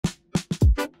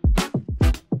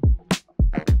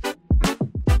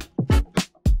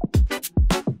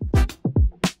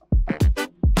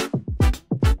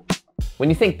When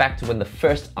you think back to when the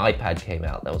first iPad came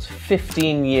out, that was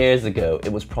 15 years ago,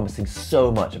 it was promising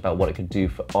so much about what it could do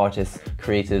for artists,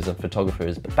 creatives, and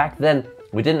photographers. But back then,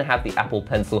 we didn't have the Apple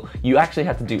Pencil. You actually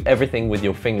had to do everything with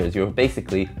your fingers. You were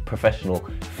basically professional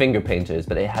finger painters,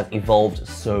 but it has evolved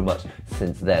so much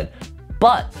since then.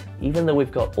 But even though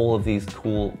we've got all of these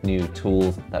cool new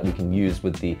tools that we can use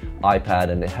with the iPad,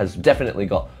 and it has definitely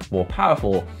got more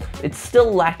powerful, it's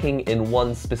still lacking in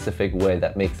one specific way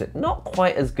that makes it not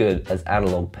quite as good as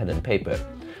analog pen and paper.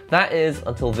 That is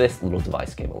until this little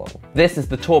device came along. This is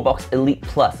the TourBox Elite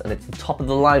Plus, and it's the top of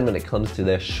the line when it comes to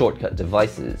their shortcut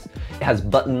devices. It has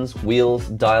buttons, wheels,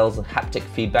 dials, haptic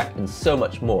feedback, and so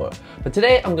much more. But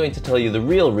today I'm going to tell you the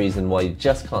real reason why you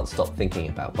just can't stop thinking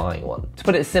about buying one. To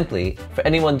put it simply, for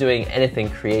anyone doing anything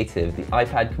creative, the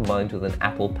iPad combined with an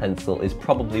Apple Pencil is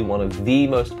probably one of the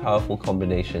most powerful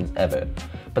combinations ever.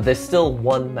 But there's still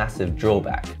one massive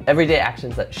drawback. Everyday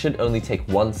actions that should only take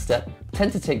one step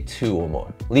tend to take two or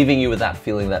more, leaving you with that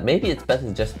feeling that maybe it's better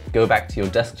to just go back to your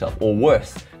desktop, or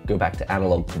worse, go back to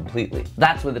analog completely.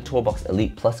 That's where the TourBox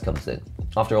Elite Plus comes in.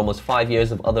 After almost 5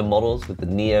 years of other models with the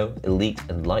Neo, Elite,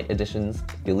 and Lite editions,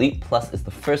 the Elite Plus is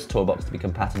the first TourBox to be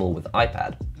compatible with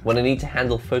iPad. When I need to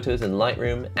handle photos in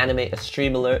Lightroom, animate a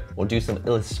stream alert, or do some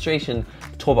illustration,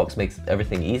 TourBox makes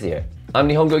everything easier. I'm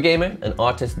Nihongo Gamer, an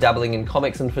artist dabbling in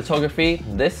comics and photography.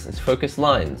 This is Focus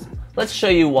Lines. Let's show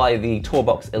you why the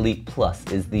TourBox Elite Plus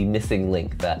is the missing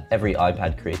link that every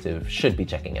iPad creative should be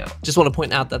checking out. Just want to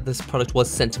point out that this product was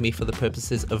sent to me for the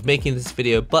purposes of making this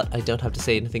video, but I don't have to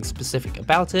say anything specific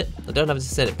about it. I don't have to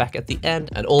send it back at the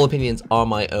end, and all opinions are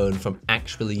my own from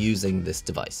actually using this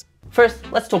device. First,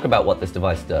 let's talk about what this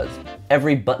device does.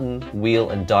 Every button,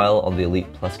 wheel, and dial on the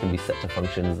Elite Plus can be set to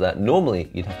functions that normally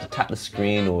you'd have to tap the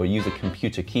screen or use a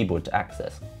computer keyboard to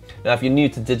access. Now, if you're new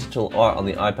to digital art on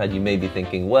the iPad, you may be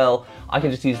thinking, well, I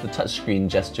can just use the touchscreen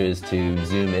gestures to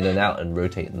zoom in and out and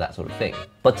rotate and that sort of thing.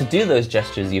 But to do those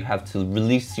gestures, you have to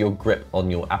release your grip on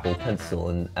your Apple Pencil,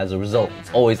 and as a result,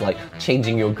 it's always like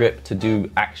changing your grip to do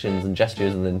actions and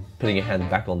gestures and then putting your hand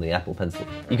back on the Apple Pencil.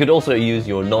 You could also use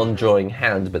your non-drawing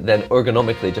hand, but then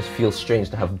ergonomically it just feels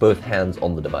strange to have both hands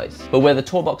on the device. But where the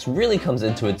TourBox really comes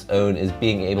into its own is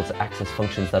being able to access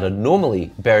functions that are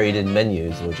normally buried in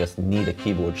menus or just need a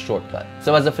keyboard shortcut.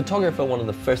 So as a photographer, one of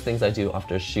the first things I do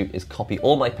after a shoot is copy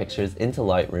all my pictures into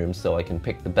Lightroom so I can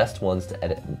pick the best ones to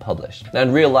edit and publish. Now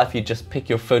in real life, you just pick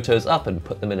your photos up and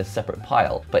put them in a separate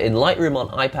pile. But in Lightroom on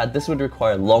iPad, this would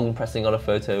require long pressing on a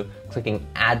photo, clicking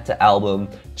Add to Album,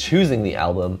 choosing the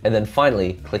album, and then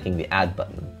finally clicking the Add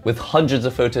button. With hundreds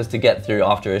of photos to get through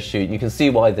after a shoot, you can see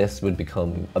why this would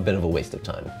become a bit of a waste of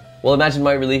time. Well, imagine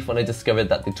my relief when I discovered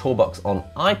that the TourBox on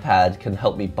iPad can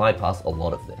help me bypass a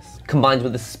lot of this. Combined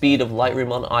with the speed of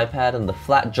Lightroom on iPad and the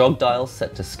flat jog dial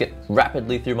set to skip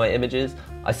rapidly through my images,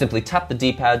 I simply tap the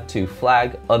D-pad to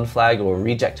flag, unflag, or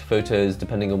reject photos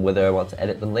depending on whether I want to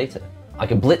edit them later. I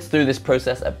can blitz through this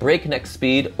process at breakneck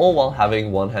speed, all while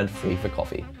having one hand free for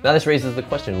coffee. Now this raises the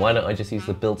question, why don't I just use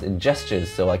the built-in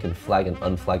gestures so I can flag and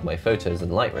unflag my photos in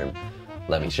Lightroom?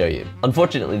 Let me show you.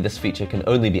 Unfortunately, this feature can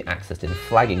only be accessed in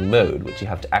flagging mode, which you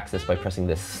have to access by pressing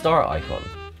this star icon.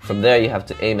 From there, you have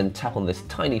to aim and tap on this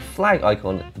tiny flag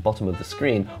icon at the bottom of the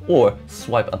screen, or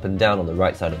swipe up and down on the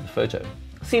right side of the photo.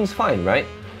 Seems fine, right?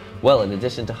 Well, in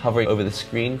addition to hovering over the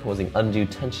screen, causing undue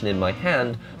tension in my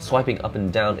hand, swiping up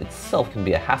and down itself can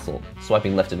be a hassle.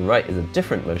 Swiping left and right is a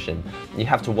different motion. You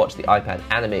have to watch the iPad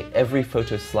animate every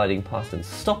photo sliding past and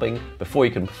stopping before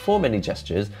you can perform any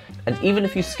gestures, and even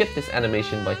if you skip this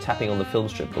animation by tapping on the film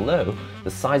strip below,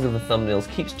 the size of the thumbnails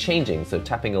keeps changing, so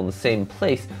tapping on the same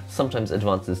place sometimes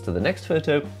advances to the next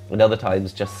photo, and other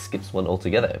times just skips one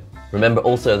altogether. Remember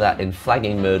also that in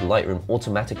flagging mode, Lightroom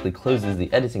automatically closes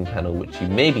the editing panel, which you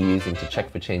may be using to check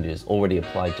for changes already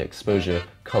applied to exposure,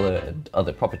 color, and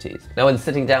other properties. Now when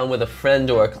sitting down with a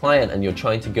friend or a client and you're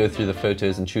trying to go through the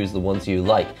photos and choose the ones you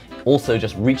like, also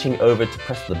just reaching over to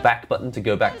press the back button to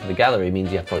go back to the gallery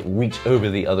means you have to like reach over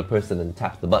the other person and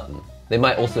tap the button. They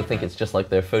might also think it's just like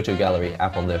their photo gallery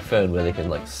app on their phone where they can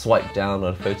like swipe down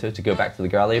on a photo to go back to the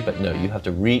gallery, but no, you have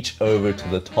to reach over to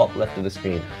the top left of the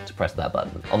screen to press that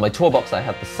button. On my TourBox, I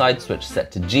have the side switch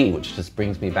set to G, which just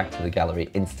brings me back to the gallery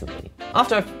instantly.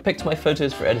 After I've picked my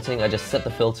photos for editing, I just set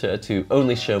the filter to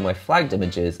only show my flagged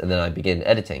images, and then I begin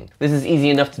editing. This is easy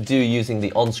enough to do using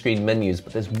the on-screen menus,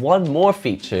 but there's one more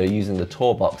feature using the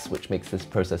TourBox which makes this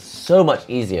process so much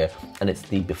easier, and it's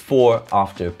the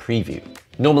before-after preview.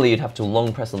 Normally you'd have to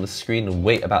long press on the screen and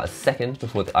wait about a second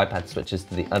before the iPad switches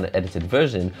to the unedited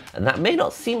version, and that may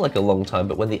not seem like a long time,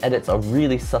 but when the edits are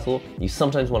really subtle, you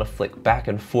sometimes want to flick back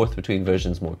and forth between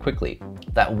versions more quickly.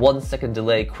 That 1 second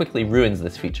delay quickly ruins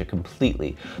this feature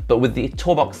completely, but with the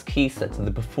TourBox key set to the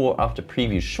before-after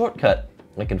preview shortcut,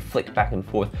 I can flick back and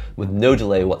forth with no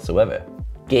delay whatsoever.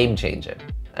 Game changer.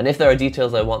 And if there are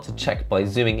details I want to check by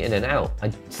zooming in and out,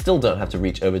 I still don't have to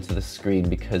reach over to the screen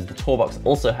because the TourBox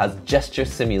also has gesture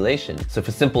simulation. So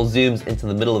for simple zooms into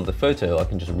the middle of the photo, I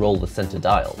can just roll the center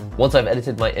dial. Once I've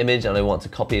edited my image and I want to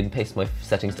copy and paste my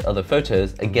settings to other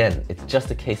photos, again, it's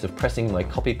just a case of pressing my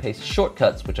copy paste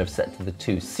shortcuts, which I've set to the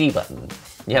 2C button.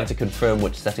 You have to confirm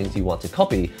which settings you want to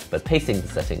copy, but pasting the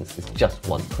settings is just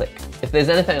one click. If there's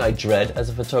anything I dread as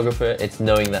a photographer, it's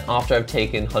knowing that after I've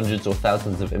taken hundreds or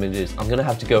thousands of images, I'm gonna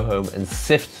have to go home and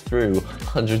sift through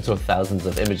hundreds or thousands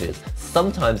of images.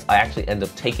 Sometimes I actually end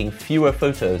up taking fewer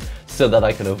photos so that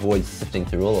I can avoid sifting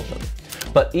through all of them.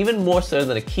 But even more so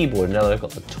than a keyboard, now that I've got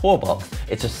the TourBox,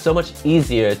 it's just so much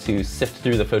easier to sift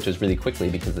through the photos really quickly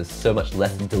because there's so much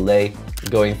less delay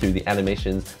going through the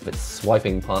animations of it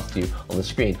swiping past you on the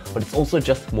screen. But it's also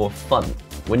just more fun.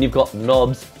 When you've got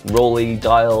knobs, rolly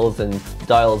dials, and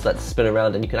dials that spin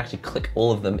around, and you can actually click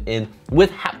all of them in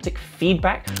with haptic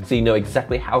feedback, so you know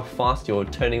exactly how fast you're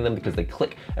turning them because they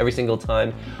click every single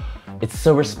time. It's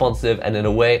so responsive, and in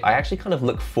a way, I actually kind of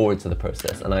look forward to the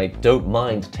process, and I don't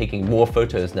mind taking more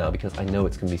photos now because I know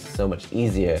it's gonna be so much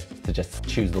easier to just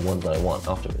choose the ones that I want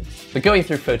afterwards. But going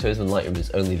through photos in Lightroom is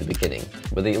only the beginning.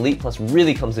 Where the Elite Plus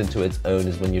really comes into its own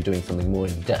is when you're doing something more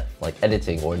in depth, like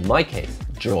editing, or in my case,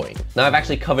 drawing. Now, I've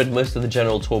actually covered most of the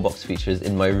general TourBox features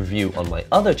in my review on my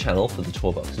other channel for the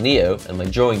TourBox Neo, and my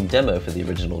drawing demo for the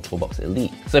original TourBox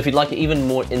Elite. So if you'd like even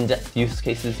more in-depth use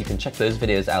cases, you can check those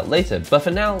videos out later. But for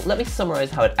now, let me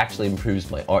summarize how it actually improves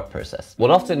my art process.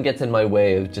 What often gets in my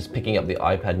way of just picking up the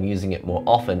iPad and using it more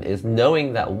often is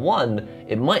knowing that one,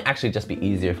 it might actually just be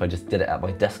easier if I just did it at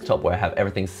my desktop where I have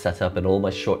everything set up and all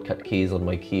my shortcut keys on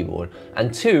my keyboard.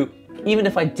 And two, even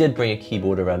if I did bring a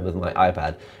keyboard around with my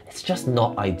iPad, it's just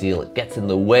not ideal. It gets in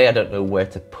the way, I don't know where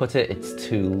to put it, it's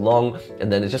too long,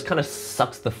 and then it just kind of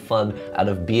sucks the fun out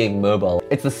of being mobile.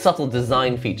 It's the subtle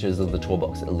design features of the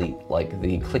TourBox Elite, like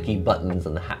the clicky buttons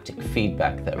and the haptic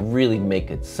feedback, that really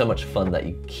make it so much fun that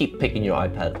you keep picking your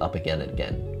iPad up again and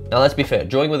again. Now let's be fair,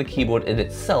 drawing with a keyboard in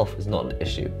itself is not an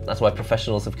issue. That's why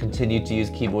professionals have continued to use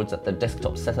keyboards at their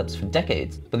desktop setups for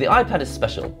decades. But the iPad is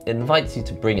special. It invites you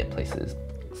to bring it places.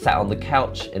 Sat on the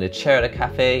couch, in a chair at a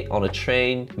cafe, on a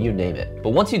train, you name it. But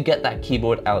once you get that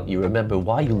keyboard out, you remember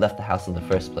why you left the house in the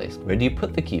first place. Where do you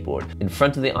put the keyboard? In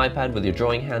front of the iPad with your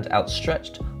drawing hand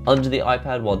outstretched, under the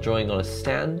iPad while drawing on a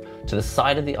stand, to the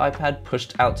side of the iPad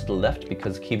pushed out to the left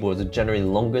because keyboards are generally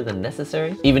longer than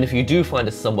necessary. Even if you do find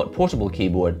a somewhat portable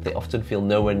keyboard, they often feel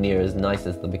nowhere near as nice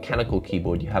as the mechanical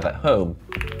keyboard you have at home.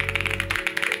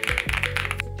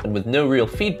 And with no real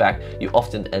feedback, you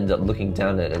often end up looking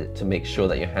down at it to make sure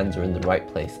that your hands are in the right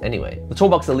place anyway. The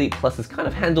TourBox Elite Plus has kind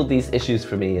of handled these issues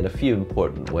for me in a few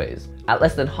important ways. At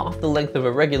less than half the length of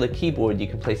a regular keyboard, you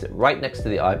can place it right next to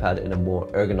the iPad in a more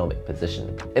ergonomic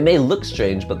position. It may look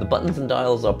strange, but the buttons and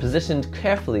dials are positioned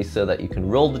carefully so that you can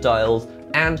roll the dials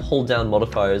and hold down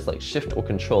modifiers like Shift or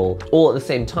Control, all at the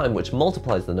same time, which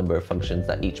multiplies the number of functions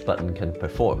that each button can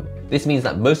perform. This means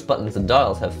that most buttons and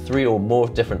dials have 3 or more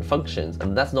different functions,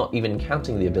 and that's not even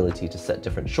counting the ability to set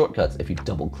different shortcuts if you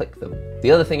double-click them.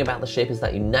 The other thing about the shape is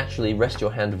that you naturally rest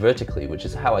your hand vertically, which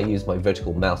is how I use my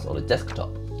vertical mouse on a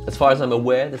desktop. As far as I'm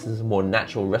aware, this is a more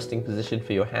natural resting position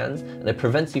for your hands, and it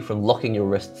prevents you from locking your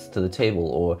wrists to the table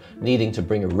or needing to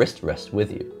bring a wrist rest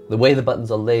with you. The way the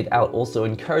buttons are laid out also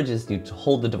encourages you to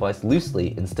hold the device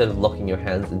loosely instead of locking your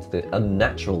hands into the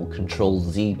unnatural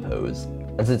Control-Z pose.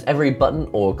 And since every button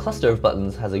or cluster of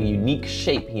buttons has a unique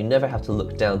shape, you never have to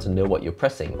look down to know what you're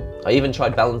pressing. I even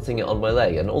tried balancing it on my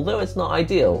leg, and although it's not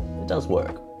ideal, it does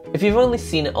work. If you've only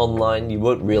seen it online, you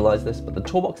won't realize this, but the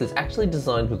TourBox is actually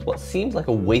designed with what seems like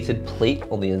a weighted plate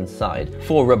on the inside.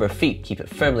 4 rubber feet keep it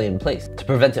firmly in place to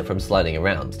prevent it from sliding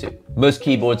around too. Most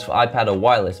keyboards for iPad are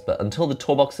wireless, but until the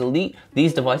TourBox Elite,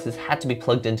 these devices had to be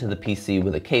plugged into the PC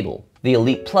with a cable. The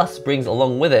Elite Plus brings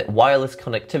along with it wireless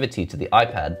connectivity to the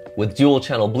iPad with dual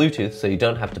channel Bluetooth, so you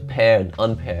don't have to pair and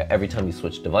unpair every time you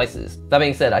switch devices. That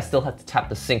being said, I still have to tap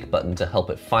the sync button to help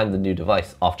it find the new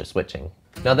device after switching.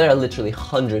 Now there are literally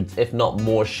hundreds, if not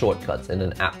more, shortcuts in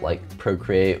an app like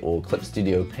Procreate or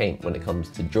ClipStudio Paint when it comes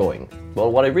to drawing.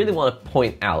 But what I really want to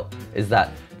point out is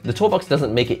that The TourBox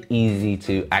doesn't make it easy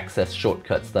to access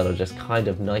shortcuts that are just kind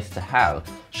of nice to have.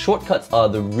 Shortcuts are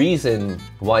the reason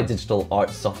why digital art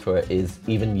software is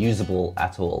even usable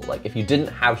at all. Like, if you didn't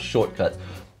have shortcuts,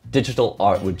 digital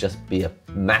art would just be a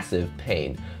massive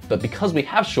pain. But because we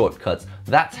have shortcuts,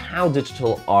 that's how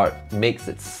digital art makes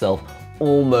itself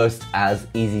almost as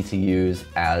easy to use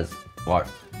as art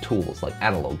tools, like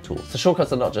analog tools. So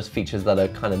shortcuts are not just features that are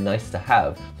kind of nice to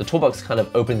have. The TourBox kind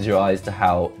of opens your eyes to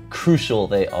how crucial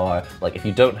they are. Like, if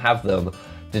you don't have them,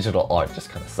 digital art just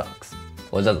kind of sucks.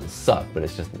 Well, it doesn't suck, but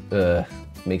it's just,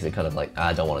 makes it kind of like,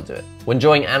 I don't want to do it. When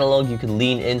drawing analog, you can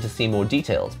lean in to see more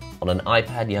details. On an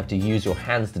iPad, you have to use your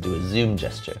hands to do a zoom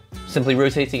gesture. Simply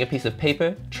rotating a piece of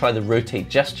paper, try the rotate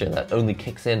gesture that only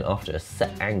kicks in after a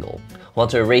set angle. Want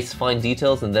to erase fine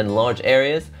details and then large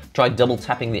areas? Try double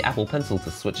tapping the Apple Pencil to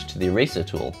switch to the eraser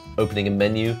tool. Opening a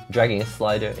menu, dragging a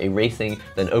slider, erasing,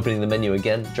 then opening the menu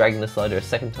again, dragging the slider a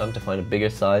second time to find a bigger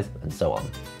size, and so on.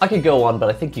 I could go on, but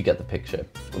I think you get the picture.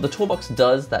 What the TourBox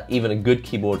does that even a good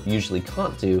keyboard usually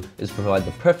can't do is provide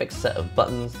the perfect set of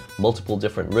buttons, multiple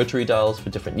different rotary dials for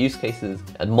different use cases,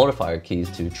 and modifier keys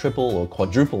to triple or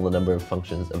quadruple the number of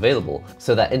functions available,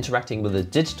 so that interacting with a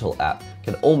digital app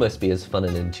can almost be as fun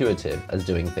and intuitive as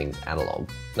doing things analog.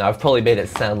 Now, I've probably made it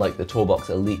sound like the TourBox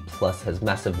Elite Plus has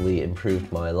massively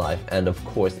improved my life, and of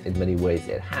course in many ways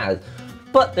it has,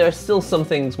 but there are still some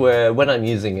things where when I'm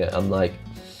using it I'm like,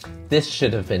 this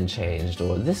should have been changed,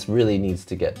 or this really needs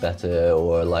to get better,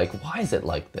 or like, why is it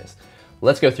like this?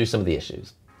 Let's go through some of the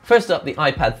issues. First up, the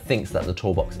iPad thinks that the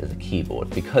TourBox is a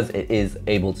keyboard because it is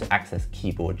able to access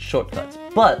keyboard shortcuts.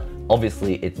 But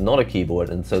obviously it's not a keyboard,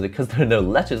 and so because there are no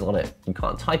letters on it, you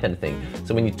can't type anything.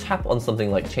 So when you tap on something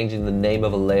like changing the name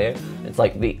of a layer, it's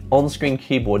like the on-screen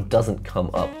keyboard doesn't come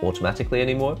up automatically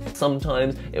anymore.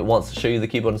 Sometimes it wants to show you the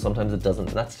keyboard and sometimes it doesn't,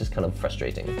 and that's just kind of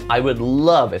frustrating. I would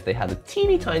love if they had a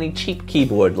teeny tiny cheap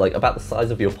keyboard, like about the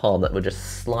size of your palm, that would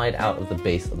just slide out of the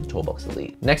base of the TourBox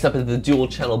Elite. Next up is the dual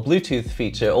channel Bluetooth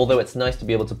feature. Although it's nice to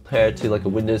be able to pair to like a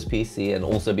Windows PC and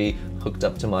also be hooked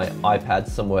up to my iPad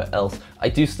somewhere else, I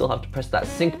do still have to press that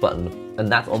sync button, and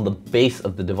that's on the base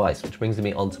of the device, which brings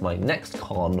me on to my next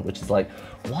con, which is like,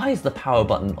 why is the power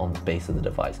button on the base of the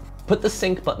device? Put the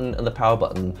sync button and the power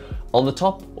button on the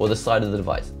top or the side of the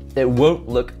device. It won't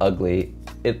look ugly.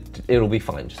 It'll be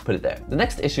fine, just put it there. The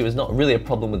next issue is not really a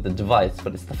problem with the device,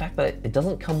 but it's the fact that it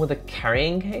doesn't come with a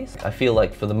carrying case. I feel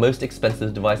like for the most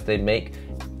expensive device they make,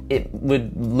 it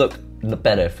would look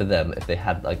better for them if they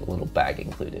had like a little bag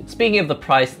included. Speaking of the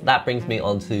price, that brings me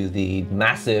onto the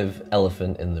massive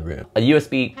elephant in the room. A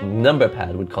USB number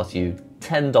pad would cost you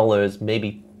 $10,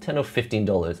 maybe $10 or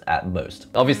 $15 at most.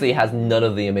 Obviously it has none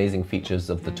of the amazing features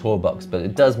of the TourBox, but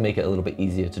it does make it a little bit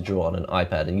easier to draw on an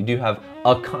iPad, and you do have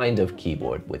a kind of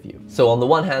keyboard with you. So on the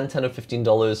one hand, $10 or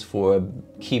 $15 for a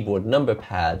keyboard number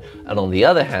pad, and on the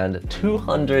other hand,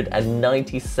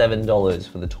 $297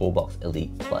 for the TourBox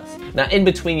Elite Plus. Now in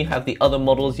between you have the other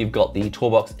models. You've got the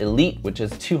TourBox Elite, which is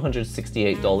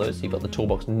 $268. You've got the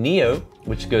TourBox Neo,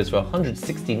 which goes for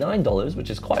 $169,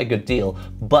 which is quite a good deal,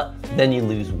 but then you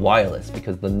lose wireless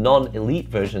because the non-elite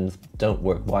versions don't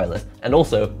work wireless, and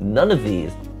also none of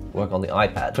these work on the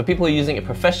iPad. For people who are using it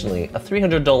professionally, a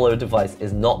 $300 device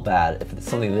is not bad if it's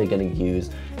something they're going to use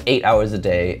 8 hours a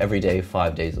day, every day,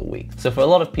 5 days a week. So for a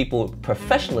lot of people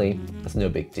professionally, that's no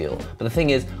big deal. But the thing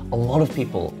is, a lot of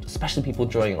people, especially people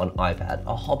drawing on iPad,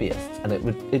 are hobbyists, and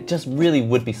it just really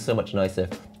would be so much nicer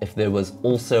if there was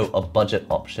also a budget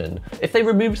option. If they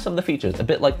removed some of the features, a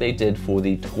bit like they did for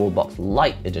the TourBox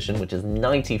Lite edition, which is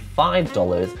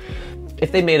 $95, if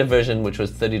they made a version which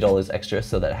was $30 extra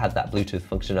so that it had that Bluetooth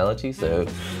functionality, so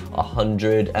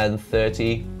 $130,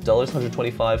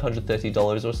 $125,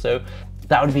 $130 or so,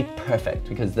 that would be perfect,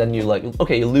 because then you're like,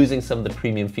 okay, you're losing some of the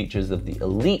premium features of the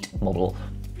Elite model,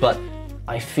 but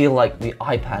I feel like the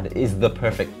iPad is the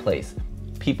perfect place.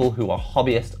 People who are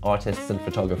hobbyists, artists, and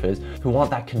photographers who want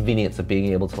that convenience of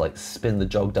being able to like spin the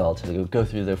jog dial to go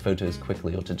through their photos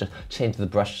quickly, or to just change the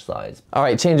brush size. All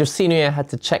right, change of scenery. I had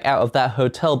to check out of that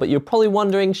hotel, but you're probably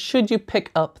wondering, should you pick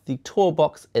up the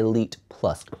TourBox Elite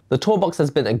Plus? The TourBox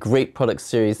has been a great product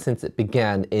series since it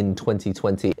began in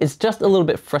 2020. It's just a little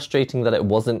bit frustrating that it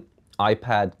wasn't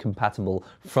iPad compatible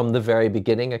from the very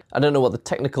beginning. I don't know what the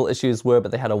technical issues were,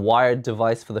 but they had a wired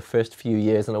device for the first few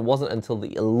years, and it wasn't until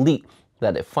the Elite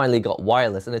that it finally got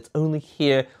wireless, and it's only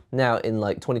here now in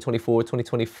like 2024,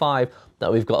 2025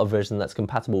 that we've got a version that's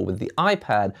compatible with the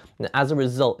iPad, and as a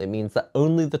result it means that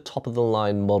only the top of the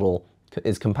line model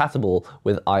is compatible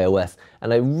with iOS,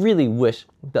 and I really wish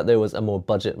that there was a more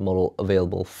budget model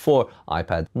available for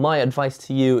iPad. My advice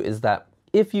to you is that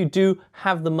if you do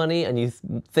have the money and you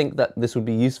think that this would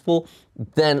be useful,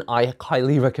 then I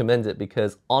highly recommend it,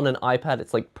 because on an iPad,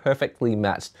 it's like perfectly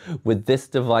matched with this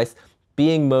device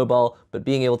being mobile, but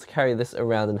being able to carry this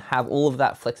around and have all of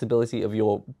that flexibility of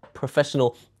your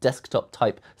professional desktop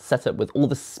type setup with all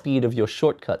the speed of your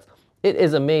shortcuts. It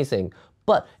is amazing.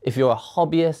 But if you're a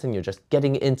hobbyist and you're just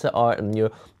getting into art and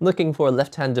you're looking for a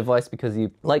left-hand device because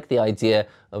you like the idea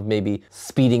of maybe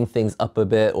speeding things up a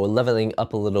bit or leveling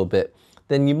up a little bit,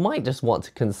 then you might just want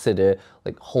to consider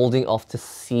like holding off to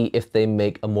see if they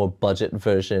make a more budget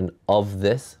version of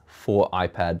this for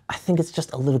iPad. I think it's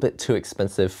just a little bit too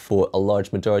expensive for a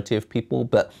large majority of people,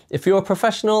 but if you're a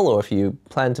professional or if you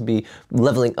plan to be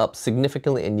leveling up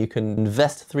significantly and you can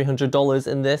invest $300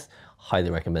 in this,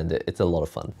 highly recommend it. It's a lot of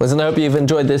fun. Listen, I hope you've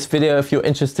enjoyed this video. If you're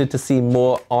interested to see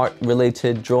more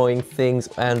art-related drawing things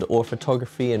and or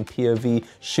photography and POV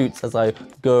shoots as I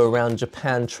go around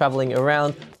Japan traveling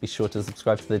around, be sure to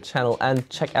subscribe to the channel and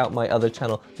check out my other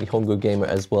channel, Nihongo Gamer,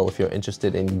 as well if you're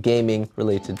interested in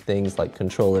gaming-related things like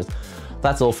controllers.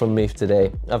 That's all from me for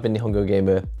today. I've been Nihongo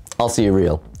Gamer. I'll see you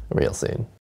real soon.